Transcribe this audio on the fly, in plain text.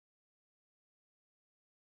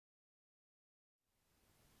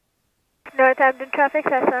Northampton traffic,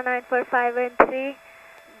 Cessna 945 and 3,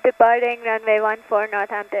 departing runway 14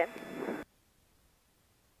 Northampton.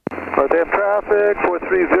 Northampton traffic,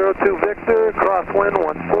 4302 Victor, crosswind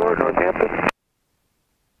 14 Northampton.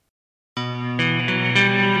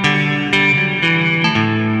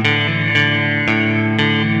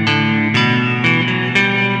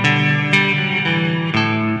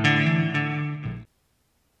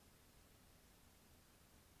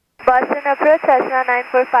 Boston approach, Cessna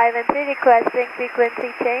 945 and 3, requesting frequency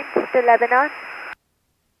change to Lebanon.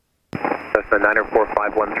 Cessna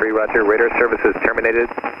 94513, roger, radar services terminated,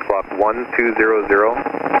 squawk 1200,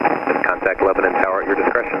 and contact Lebanon Tower at your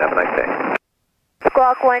discretion. Have a nice day.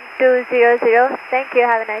 Squawk 1200, thank you,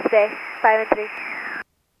 have a nice day. 5 and 3.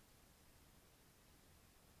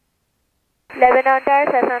 Lebanon Tower,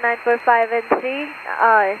 Cessna 945 and 3,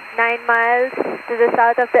 9 miles to the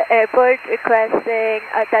south of the airport, requesting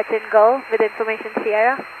a touch and go with information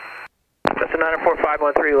Sierra. Cessna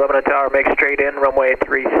 94513, Lebanon Tower, make straight in, runway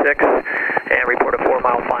 36, and report a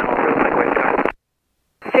 4-mile final for the Lightwave Tower.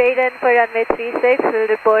 Straight in for runway 36,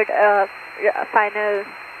 we'll report a final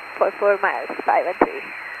for 4 miles, 5 and 3.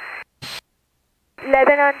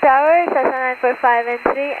 Lebanon Tower, Cessna 945 and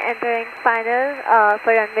 3, entering final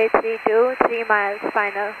for runway 32, 3 miles,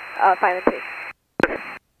 final, 5 and 3.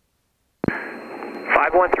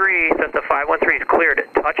 513, Cessna 513 is cleared.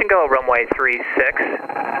 Touch and go, runway 36.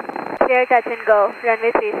 Clear touch and go,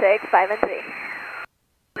 runway 36, 5 and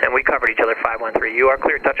 3. And we covered each other, 513. You are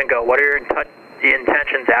clear, touch and go. What are your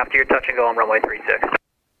intentions after your touch and go on runway 36?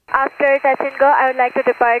 After touch and go, I would like to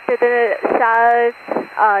depart to the south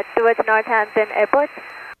towards Northampton Airport.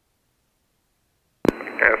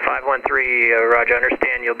 513, Roger,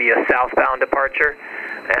 understand you'll be a southbound departure.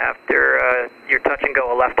 After your touch and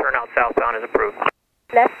go, a left turn out southbound is approved.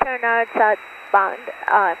 Left turn out southbound,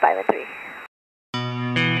 5 and 3.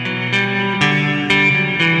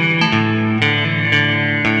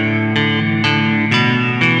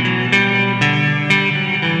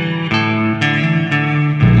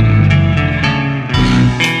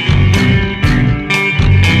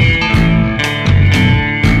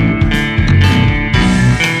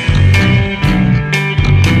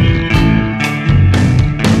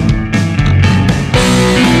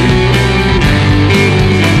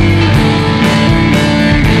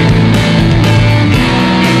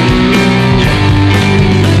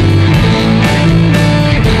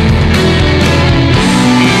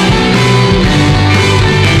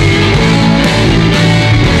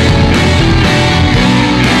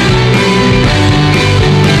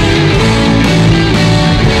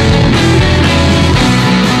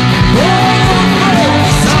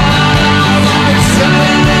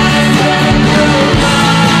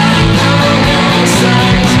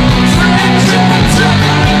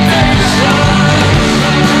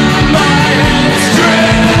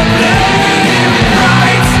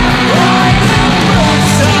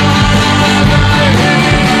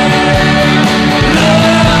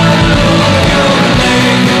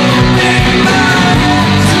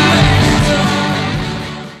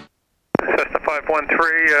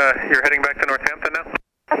 You're heading back to Northampton now?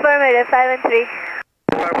 Affirmative, 5 and 3.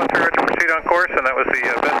 513, roger, proceed on course, and that was the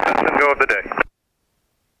best touch and go of the day.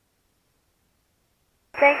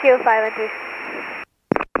 Thank you, 5 and 3.